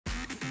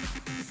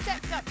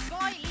stepped up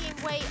slightly in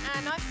weight,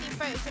 and I've seen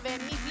photos of him.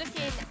 He's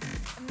looking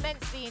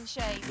immensely in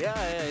shape. Yeah,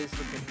 he's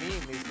looking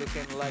mean. He's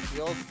looking like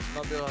the old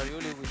Nabil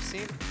Haryouli we've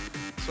seen.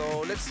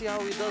 So let's see how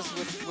he does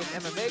with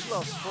MMA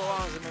gloves,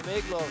 forearms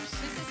MMA gloves.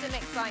 This is an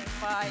exciting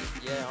fight.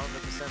 Yeah,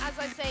 100%. As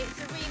I say, it's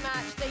a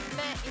rematch. They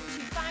met in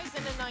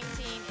 2019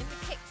 in the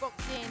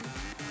kickboxing,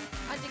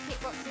 under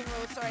kickboxing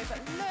rules, sorry.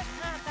 But look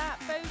at that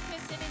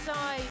focus in his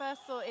eye.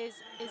 First thought is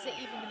it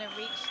even going to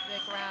reach the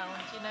ground?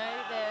 You know,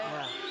 they're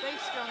both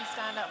strong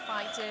stand-up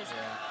fighters.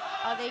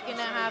 Yeah. Are they going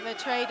to have a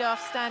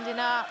trade-off standing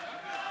up?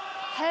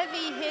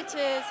 Heavy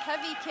hitters,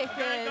 heavy kickers.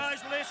 Okay,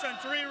 guys, listen,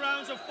 3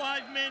 rounds of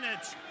 5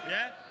 minutes,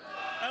 yeah?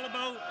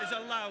 Elbow is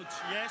allowed,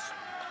 yes?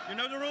 You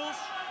know the rules?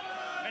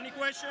 Any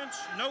questions?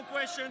 No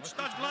questions.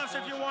 Touch gloves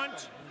if you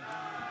want.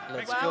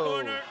 Let's go.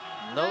 Corner.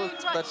 No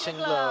touching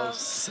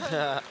gloves.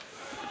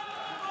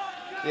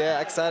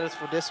 Yeah, excited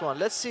for this one.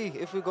 Let's see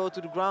if we go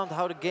to the ground,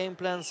 how the game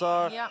plans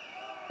are. Yeah.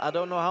 I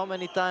don't know how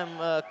many time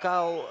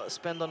Kyle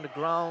spent on the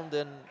ground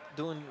and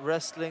doing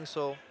wrestling,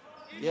 so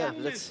yeah,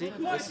 let's see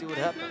what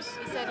happens.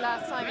 He said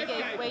last time he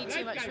gave way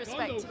too much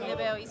respect to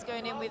Nabil. He's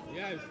going in with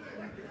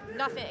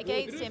nothing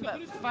against him,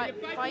 but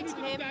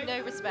fighting him,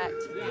 no respect.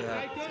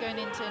 Yeah. He's going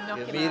in to knock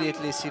him out.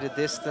 Immediately see the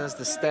distance,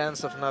 the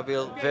stance of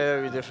Nabil,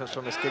 very different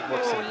from his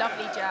kickboxing. Oh,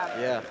 lovely jab.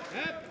 Yeah.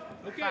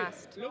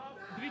 Fast.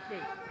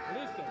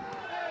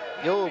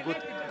 Yo,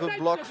 good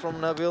block from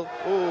Nabil.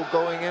 Oh,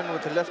 going in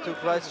with the left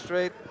hook right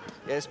straight.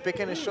 Yeah, he's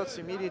picking his shots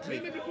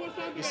immediately.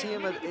 You see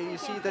him. You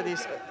see that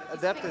he's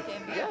adapted.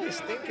 Yeah, he's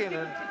thinking,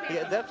 and he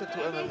adapted to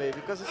MMA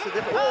because it's a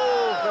different.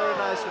 Oh, very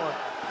nice one.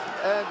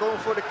 And going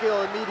for the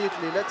kill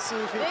immediately. Let's see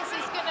if he. This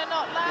is gonna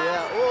not last.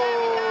 Yeah.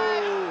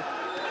 Oh.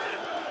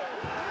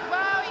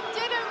 Wow, he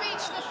didn't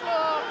reach the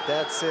floor.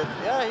 That's it.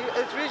 Yeah,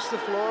 it reached the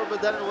floor,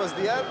 but then it was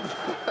the end.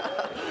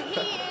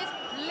 He is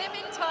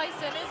Lemon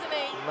Tyson, isn't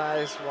he?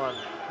 Nice one.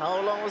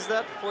 How long was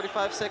that?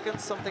 45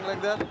 seconds, something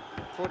like that?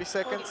 40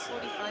 seconds?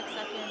 45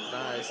 seconds.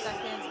 Nice. 40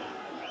 seconds.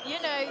 You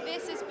know,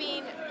 this has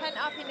been pent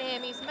up in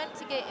him. He's meant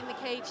to get in the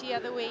cage the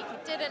other week.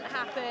 It didn't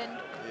happen.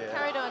 Yeah.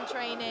 Carried on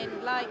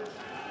training. Like,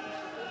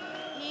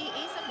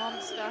 he's a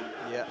monster.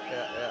 Yeah.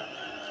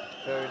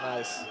 Very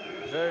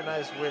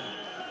nice win.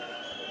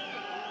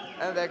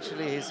 And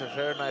actually, he's a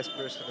very nice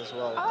person as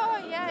well. Oh,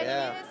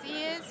 yeah.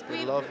 He is.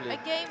 Lovely.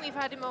 Again, we've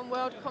had him on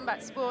World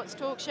Combat Sports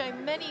Talk Show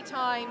many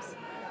times.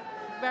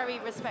 Very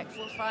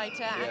respectful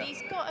fighter, and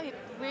he's got a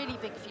really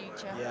big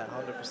future. Yeah,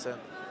 100%.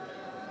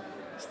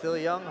 Still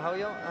young. How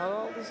young? How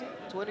old is he?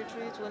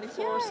 23,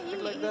 24,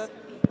 something like that?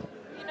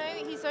 You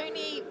know, he's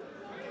only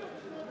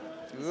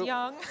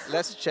young.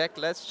 Let's check.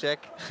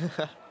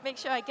 Make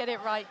sure I get it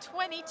right.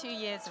 22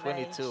 years of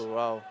age. 22,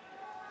 wow.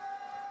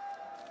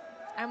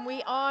 And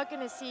we are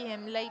going to see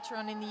him later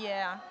on in the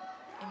year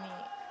in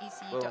the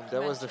ECU documentary.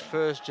 That was the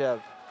first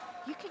jab.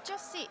 You could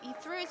just see, he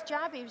threw his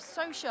jab, he was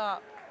so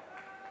sharp.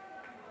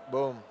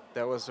 Boom,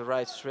 that was the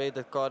right straight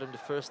that caught him the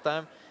first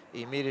time.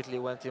 He immediately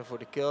went in for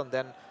the kill, and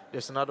then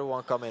there's another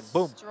one coming.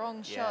 Boom.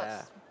 Strong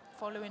shots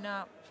following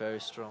up. Very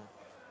strong.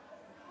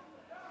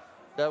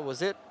 That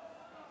was it.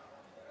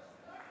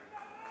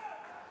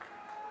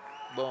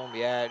 Boom,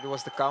 yeah, it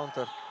was the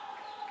counter.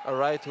 A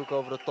right hook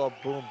over the top,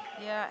 boom.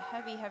 Yeah,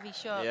 heavy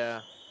shot.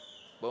 Yeah,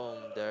 boom,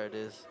 there it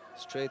is.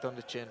 Straight on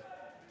the chin.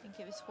 I think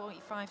it was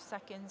 45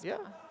 seconds. Yeah,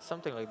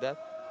 something like that.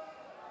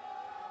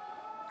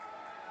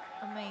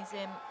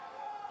 Amazing.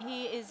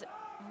 He is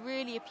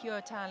really a pure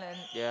talent.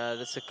 Yeah,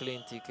 that's a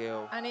clean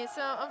TKO. And it's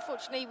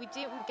unfortunately we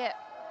didn't get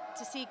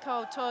to see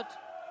Todd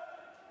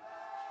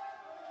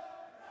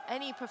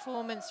any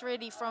performance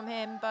really from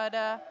him, but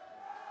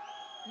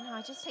you know,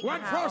 I just take my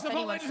hat off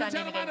anyone ladies and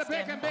standing gentlemen,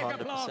 against him. a big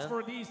applause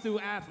for these two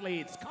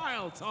athletes,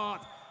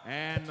 Todd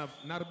and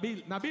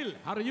Nabil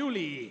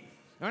Haryouli.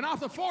 And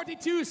after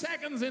 42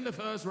 seconds in the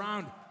first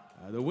round,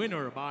 the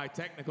winner by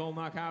technical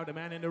knockout, the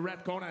man in the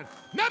red corner,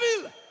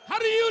 Nabil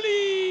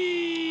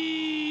Haryouli!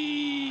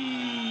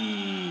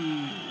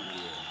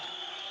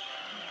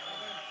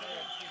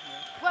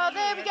 Well,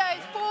 there we go,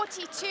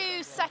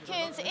 42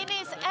 seconds in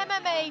his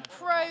MMA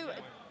Pro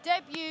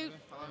debut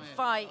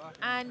fight,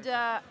 and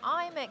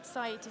I'm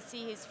excited to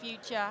see his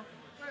future.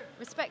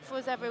 Respectful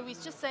as ever,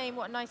 he's just saying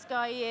what a nice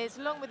guy he is,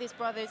 along with his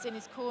brothers in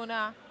his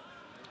corner.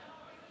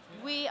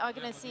 We are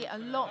going to see a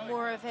lot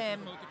more of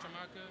him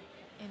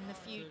in the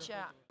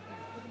future.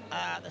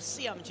 The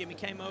Siam Gym, he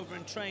came over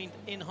and trained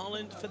in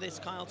Holland for this,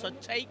 Kyle, to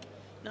take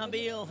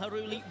Nabil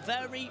Haryouli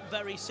very,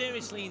 very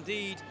seriously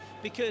indeed,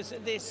 because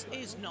this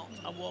is not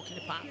a walk in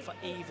the park for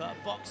either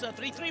boxer.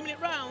 3-minute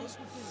rounds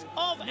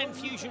of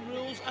Enfusion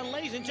rules, and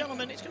ladies and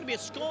gentlemen, it's going to be a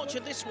scorcher,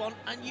 this one,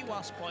 and you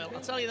are spoiled.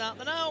 I'll tell you that.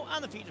 The now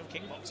and the future of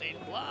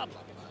kickboxing, blah, blah,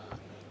 blah.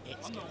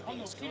 It's going to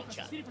be a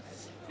scorcher.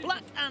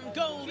 Black and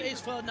gold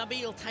is for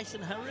Nabil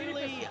Tyson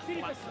Haryouli.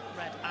 Black,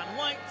 red and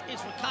white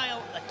is for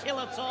Kyle the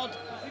Killer Todd.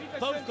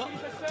 Both got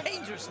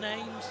dangerous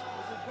names.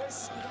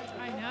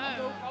 I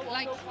know.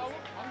 Like,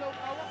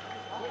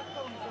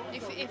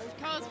 if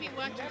Kyle's been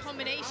working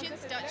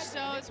combinations, Dutch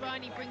style as well,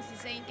 and he brings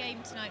his own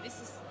game tonight, this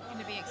is going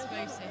to be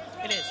explosive.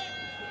 It is.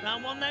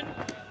 Round one then.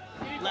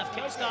 Left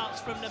kick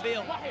starts from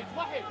Nabil.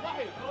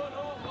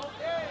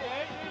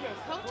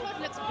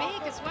 Todd looks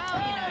big as well,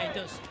 you know. Yeah, he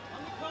does.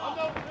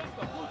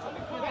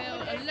 Nabil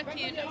are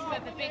looking for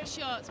the big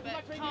shots, but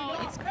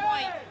Carl is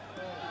quite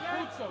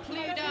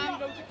clued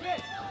up.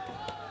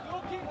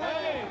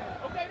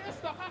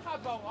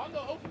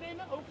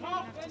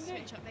 Have to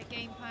switch up their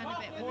game plan a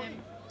bit with him.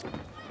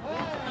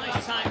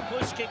 Nice tight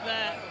push kick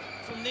there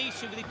from these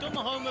two. They've done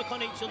the homework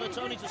on each other.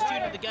 Tony's a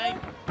student of the game.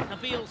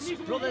 Nabil's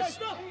brothers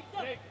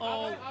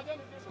all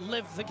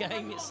live the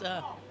game. It's Good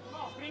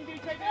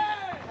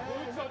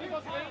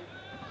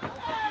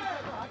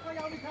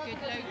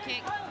low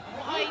kick.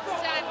 Wide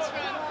stance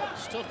from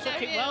still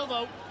took it well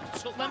though.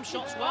 Took them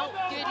shots well.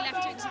 Good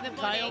left hook to the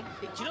body. Kyle, do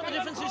you know what the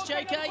difference is,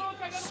 JK?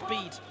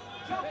 Speed.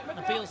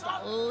 Nabil's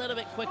that little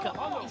bit quicker.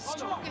 He's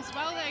strong as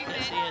well though,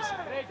 Yes, he is.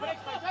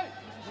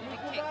 Should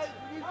have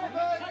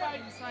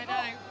kicked inside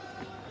out.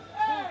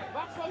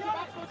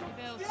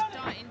 Nabil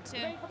starting to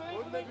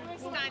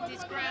stand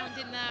his ground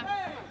in there.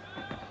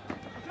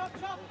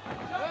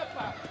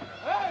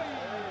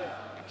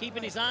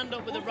 Keeping his hand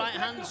up with the right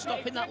hand,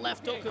 stopping that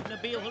left hook of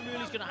Nabil Haryouli.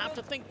 He's going to have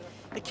to think.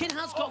 The kid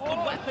has got good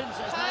weapons.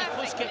 That's nice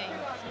push kick.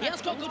 He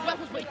has got good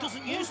weapons, but he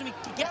doesn't use them. He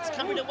gets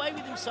carried away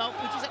with himself,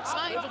 which is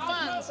exciting for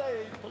fans.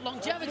 But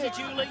longevity,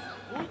 Julie,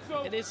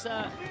 it is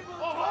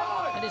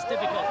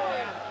difficult.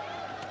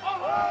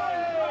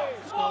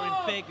 Scoring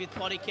big with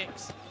body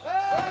kicks.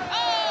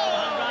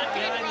 Right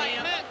behind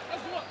here.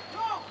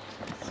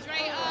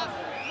 Straight up,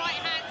 right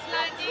hand's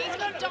landing. He's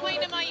got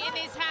dynamite in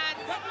his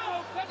hands.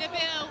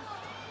 Nabil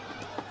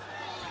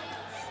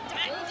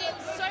standing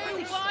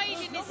so wide in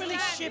his Not really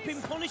stance.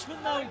 shipping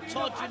punishment though,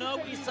 Todd, you know.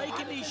 He's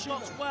taking these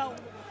shots well.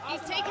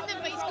 He's taken them,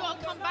 but he's got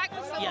to come back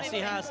with something. Yes, he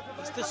has.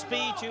 It's the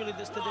speed, Julie,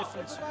 that's the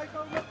difference.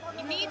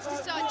 He needs to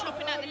start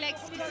chopping out the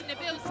legs because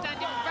Nabil's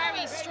standing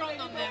very strong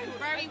on them,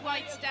 very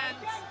wide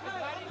stance.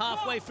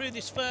 Halfway through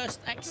this first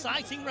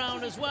exciting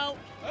round as well.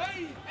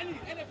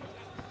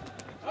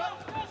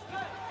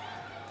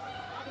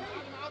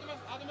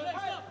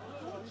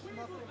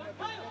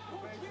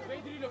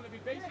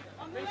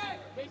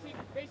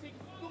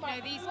 You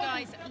know, these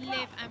guys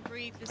live and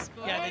breathe the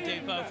sport. Yeah, they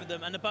do, both of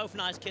them. And they're both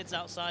nice kids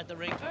outside the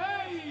ring.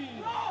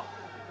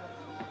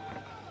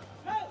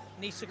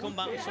 Needs to come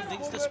back with something.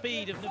 It's the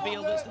speed of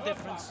Nabil that's the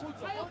difference.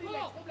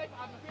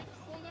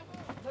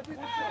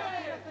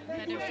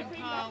 Header from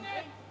Carl.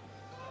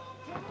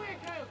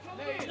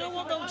 Do you know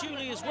what though,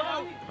 Julie, as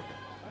well?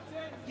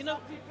 You know,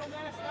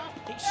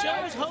 it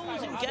shows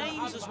holes in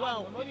games as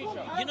well.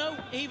 You know,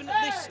 even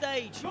at this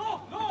stage,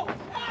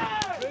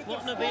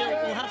 what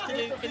Nabil will have to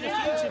do in the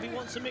future if he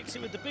wants to mix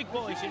it with the big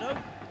boys, you know?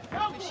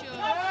 For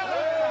sure.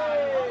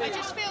 I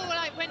just feel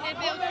like when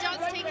Nabil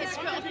does take his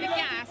foot off the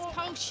gas,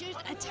 Carl should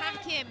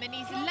attack him, and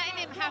he's letting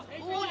him have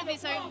all of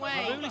his own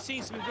way. He really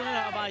seems to be running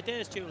out of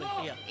ideas, Julie,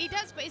 here. He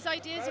does, but his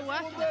ideas are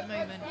working at the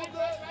moment.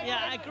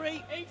 Yeah, I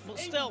agree, but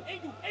still,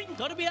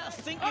 got to be able to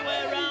think your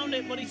way around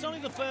it, but it's only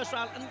the first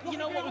round, and you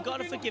know what, we've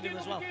got to forgive him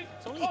as well.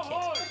 It's only a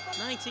kid,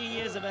 19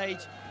 years of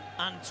age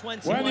and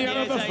 21 years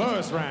of the age.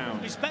 first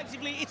round.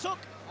 Respectively, it took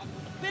a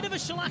bit of a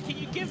shellacking.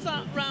 You give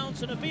that round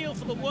to Nabil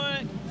for the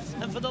work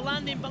and for the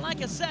landing, but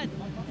like I said,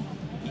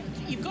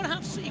 you've got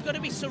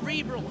to be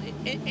cerebral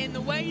in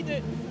the way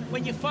that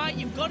when you fight,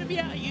 you've got to be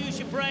able to use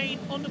your brain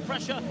under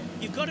pressure.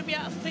 You've got to be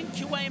able to think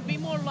your way and be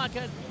more like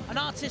an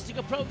artistic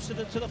approach to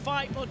the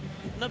fight. But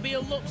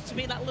Nabil looks to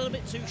be that little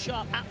bit too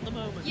sharp at the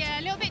moment. Yeah,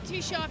 a little bit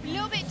too sharp, a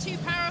little bit too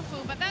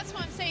powerful, but that's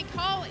what I'm saying.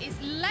 Carl is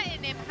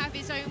letting him have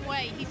his own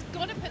way. He's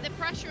got to put the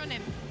pressure on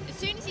him. As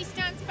soon as he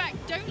stands back,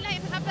 don't let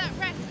him have that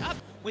rest up.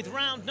 With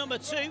round number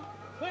 2. He's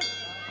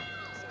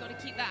got to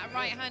keep that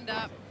right hand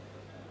up.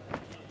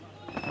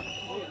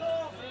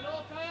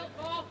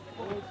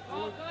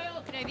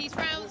 You know, these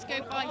rounds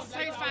go by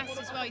so fast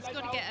as well. He's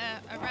got to get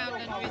a round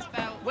under his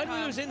belt. When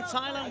we was in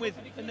Thailand with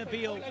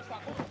Nabil,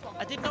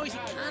 I didn't know he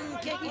can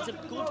kick. He's a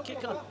good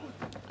kicker.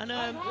 And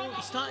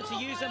he's starting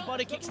to use them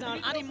body kicks now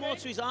and adding more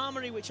to his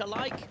armory, which I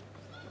like.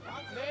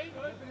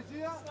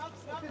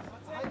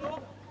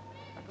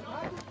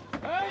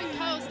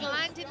 Carl's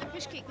landing the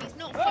push kick, but he's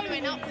not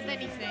following up with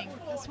anything.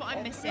 That's what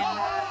I'm missing.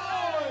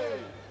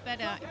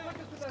 Better.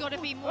 It's got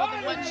to be more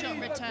than one shot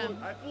return.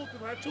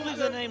 Jules,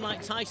 a name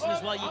like Tyson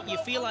as well, you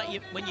feel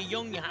like when you're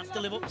young, you have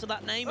to live up to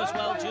that name as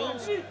well,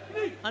 Jules.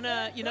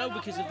 And, you know,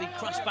 because of the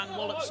crash bang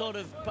wallop sort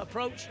of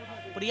approach.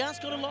 But he has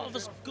got a lot of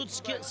a good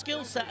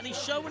skill set, and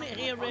he's showing it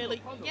here,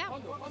 really. Yeah.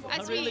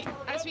 As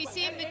we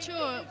see him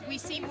mature, we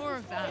see more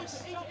of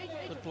that.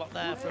 Good block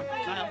there from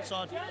Kyle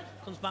Todd.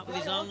 Comes back with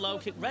his own low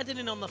kick.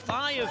 Reddening on the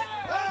thigh of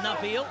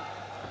Nabil.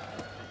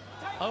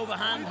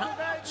 Overhand,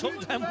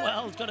 took them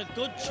well. He's got a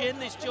good chin,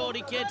 this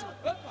Geordie kid.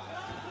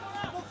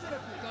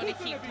 Got to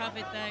keep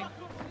covered, though.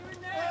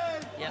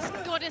 Yes.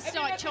 Got to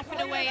start chopping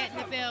away at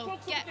Nabil.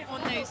 Get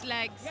on those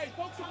legs.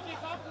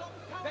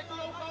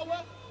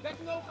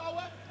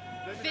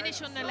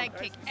 Finish on the leg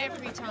kick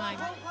every time.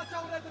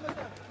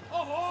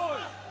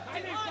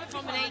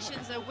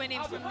 Combinations are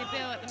winning from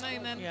Nabil at the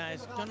moment. Yeah,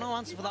 he's got no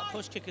answer for that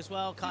push kick as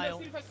well, Kyle.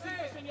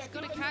 He's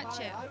got to catch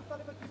it,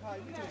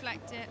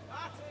 deflect it.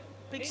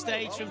 Big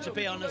stage for him to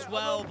be on as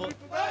well, but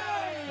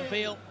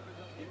Nabil,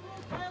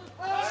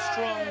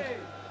 strong,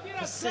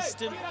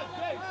 persistent.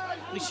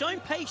 He's showing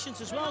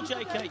patience as well,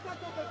 JK.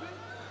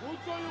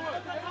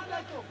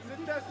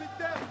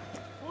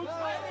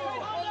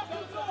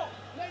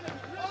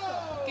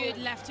 Good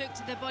left hook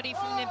to the body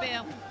from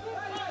Nabil.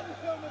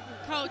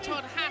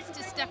 Todd has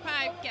to step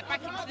out, get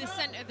back into the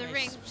centre of the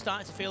ring.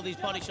 Starting to feel these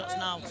body shots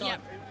now, Todd.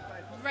 Yep.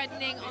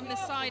 Reddening on the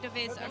side of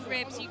his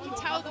ribs. You can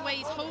tell the way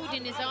he's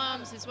holding his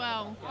arms as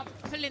well,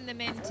 pulling them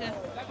in to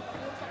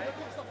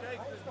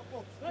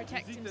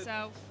protect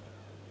himself.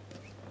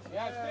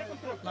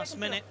 Last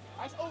minute.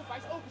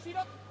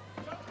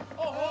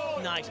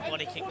 Nice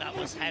body kick, that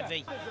was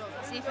heavy.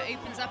 See if it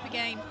opens up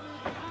again.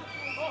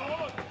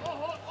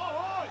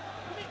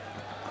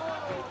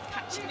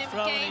 Catching him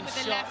again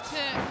with the left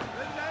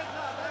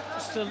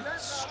hook. Still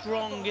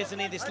strong, isn't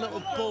he? This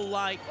little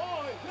bull-like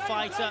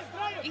fighter.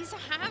 He's a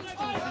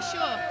handful for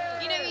sure.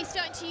 You know, he's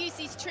starting to use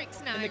these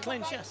tricks now. In the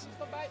clinch, yes.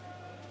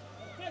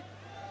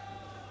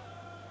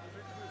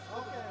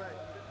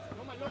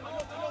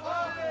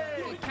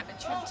 Good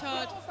catch from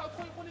Todd.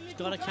 He's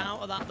got to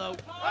counter that, though.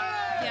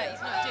 Yeah,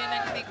 he's not doing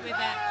anything with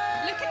it.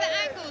 Look at the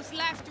angles,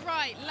 left,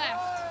 right,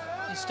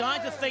 left. He's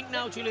starting to think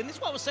now, Julian. This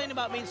is what I was saying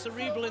about being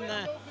cerebral in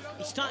there.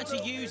 He's starting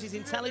to use his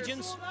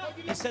intelligence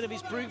instead of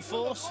his brute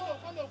force.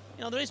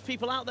 You know, there is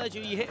people out there,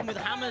 Julian, you hit them with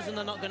hammers and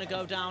they're not going to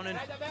go down, and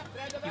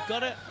you've got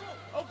to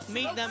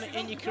meet them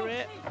in your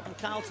career. And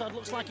Kyle Todd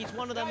looks like he's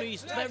one of them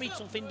who's very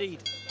tough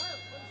indeed.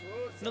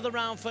 Another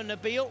round for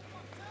Nabil.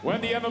 We're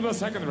at the end of the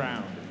second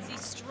round. As he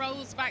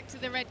strolls back to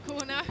the red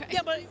corner,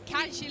 yeah, but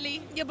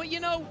casually. Yeah, but you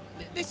know,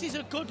 this is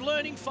a good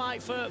learning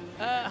fight for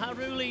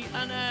Haryouli,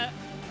 and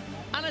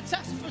a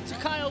test to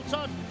Kyle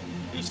Todd,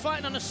 who's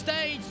fighting on a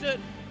stage that,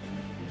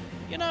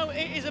 you know,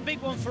 it is a big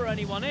one for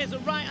anyone. Here's a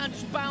right hand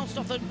just bounced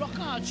off the rock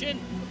hard chin,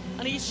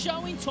 and he's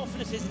showing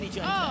toughness, isn't he,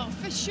 Jake? Oh,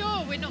 for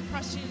sure. We're not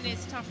questioning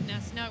his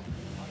toughness, no.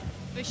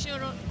 For sure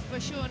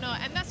not.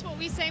 And that's what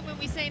we're saying when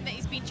we're saying that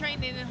he's been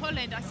training in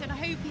Holland. I said, I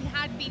hope he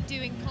had been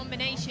doing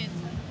combinations.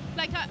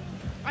 Like,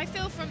 I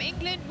feel from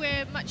England,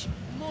 we're much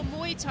more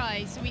Muay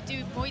Thai, so we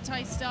do Muay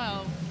Thai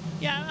style.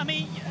 Yeah, I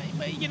mean,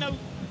 you know,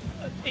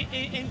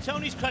 in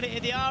Tony's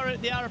credit, they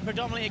are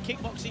predominantly a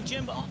kickboxing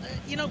gym, but,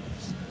 you know,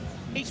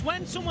 it's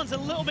when someone's a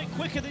little bit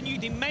quicker than you,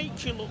 they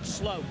make you look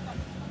slow.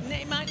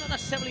 It might not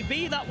necessarily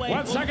be that way.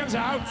 1 second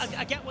out.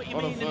 I get what you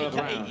mean.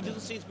 And he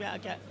doesn't seem to be able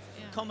to get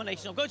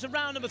combination. I'll go to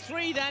round number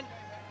 3 then.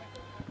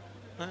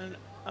 And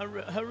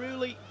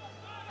Haryouli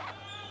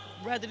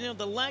reddening of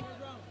the leg.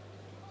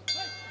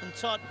 And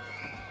Todd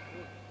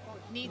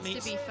needs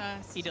to be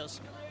first. He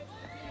does.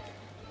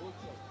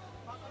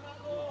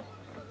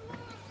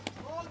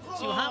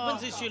 See what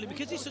happens is, Julie,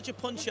 because he's such a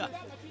puncher,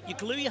 you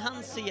glue your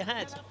hands to your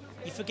head.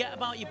 You forget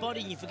about your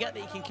body, and you forget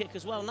that you can kick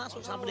as well, and that's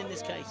what's happened in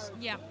this case.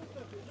 Yeah.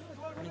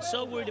 I'm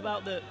so worried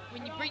about the...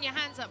 When you bring your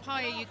hands up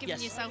higher, you're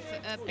giving yourself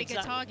a bigger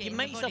target. You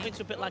make yourself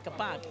into a bit like a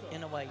bag,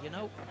 in a way, you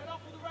know?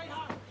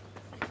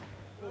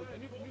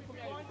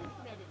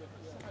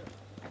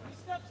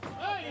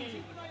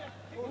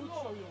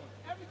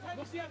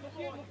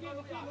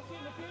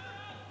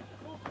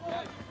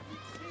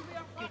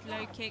 Good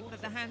low kick,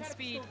 but the hand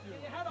speed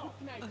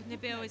of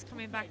Nabil is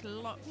coming back a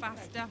lot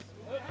faster.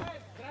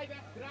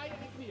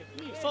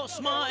 He fought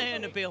smart here,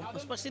 Nabil,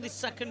 especially the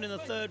second and the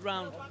third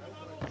round.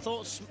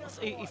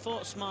 He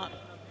fought smart.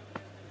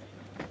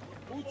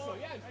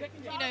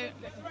 You know,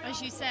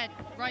 as you said,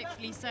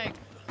 rightfully so,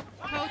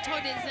 Kyle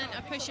Todd isn't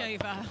a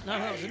pushover. No,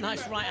 that was a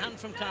nice right hand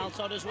from Kyle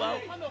Todd as well.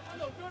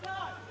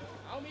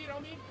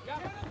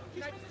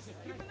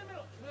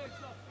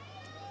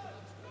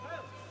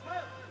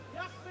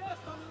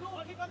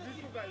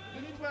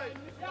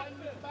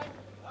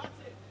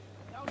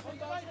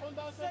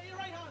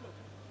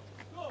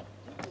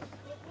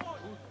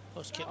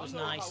 Push kick was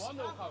nice.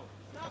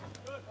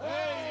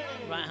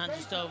 Right hand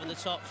just over the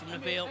top from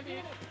Nabil.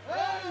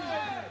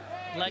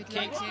 Leg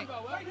kick.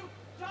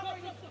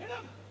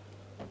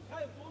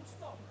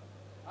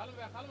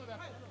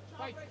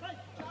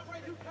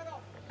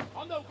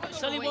 I'll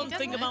tell you one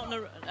thing about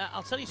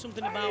I'll tell you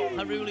something about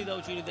Haryouli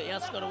though, Julie, that he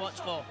has got to watch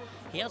for.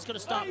 He has got to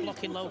start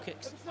blocking low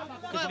kicks,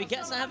 because if he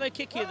gets a heavier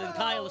kick here than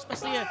Kyle,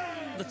 especially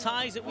the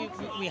ties that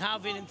we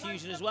have in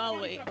Enfusion as well,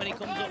 when he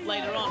comes up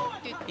later on,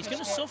 he's going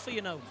to suffer,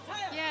 you know.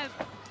 Yeah.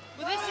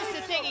 Well, this is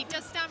the thing. He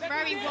does stand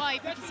very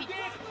wide because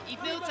he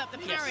builds up the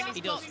power in his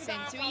boxing,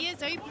 so he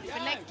is open for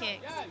leg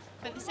kicks.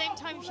 But at the same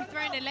time, if you're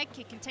throwing a leg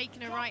kick and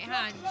taking a right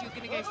hand, you're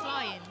going to go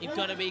flying. You've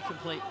got to be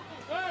complete.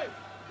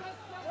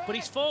 But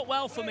he's fought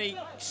well for me.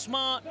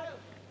 Smart.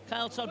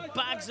 Kyle Todd,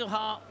 bags of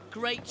heart,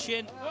 great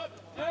chin.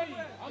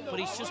 But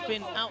he's just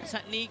been out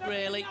technique,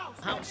 really,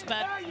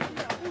 outsped.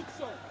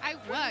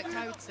 Outworked,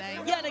 I would say.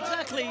 Yeah,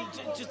 exactly.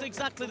 Just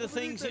exactly the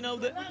things, you know,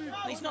 that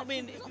he's not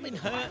been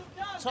hurt.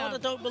 Todd, I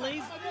don't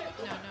believe.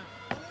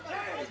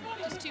 No.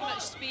 Just too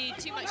much speed,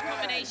 too much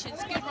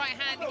combinations. Good right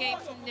hand again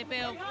from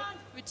Nabil.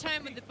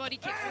 Return with the body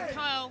kick from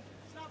Kyle.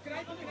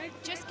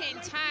 Just getting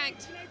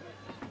tagged.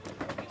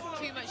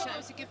 Too much. That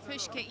was a good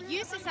push kick. He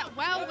uses that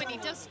well when he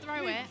does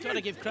throw it. Got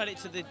to give credit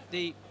to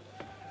the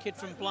kid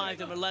from Blythe,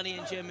 the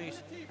Millennium Jim,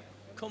 who's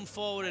come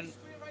forward and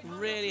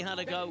really had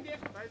a go.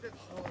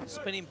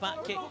 Spinning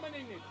back kick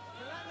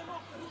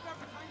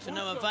to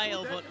no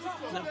avail, but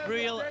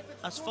Nabil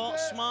has fought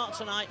smart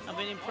tonight. I've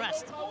been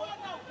impressed.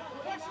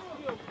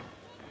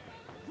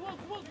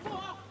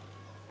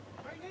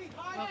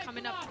 Well,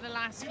 coming up to the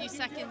last few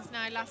seconds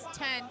now, last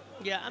 10.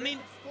 Yeah, I mean,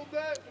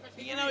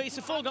 you know, it's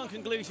a foregone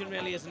conclusion,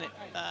 really, isn't it?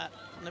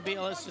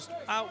 Nabil has just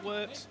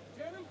outworked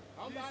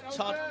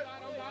Todd.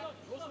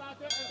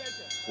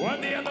 We're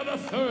at the end of the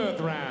third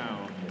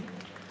round.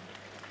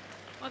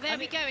 Well, there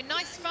we go, a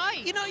nice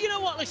fight. You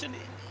know what, listen,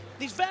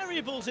 there's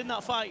variables in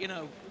that fight, you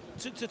know,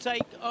 to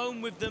take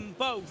home with them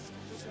both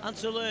and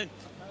to learn.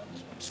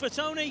 For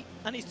Tony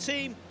and his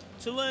team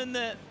to learn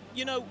that,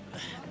 you know,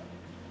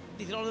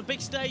 they're on the big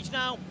stage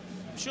now.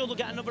 I'm sure they'll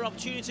get another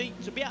opportunity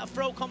to be able to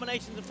throw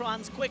combinations and throw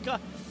hands quicker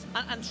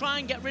and try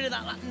and get rid of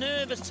that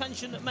nervous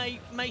tension that may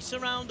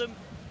surround them.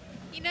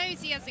 He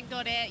knows he hasn't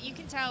got it. You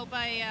can tell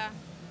by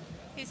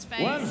his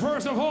face. Well,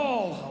 first of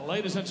all,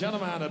 ladies and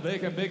gentlemen, a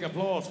big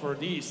applause for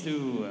these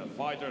two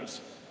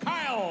fighters.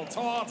 Kyle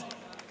Todd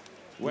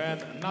when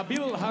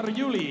Nabil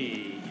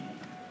Haryouli.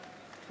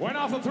 When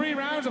after 3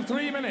 rounds of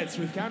 3 minutes,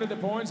 we've counted the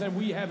points and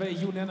we have a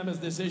unanimous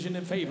decision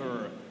in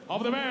favor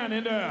of the man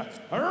in the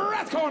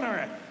red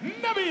corner,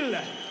 Nabil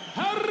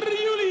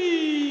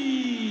Haryouli.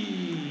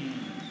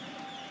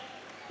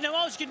 Now,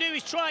 all you can do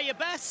is try your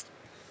best.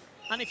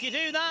 And if you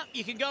do that,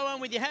 you can go on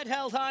with your head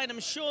held high, and I'm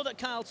sure that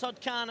Kyle Todd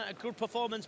can at a good performance.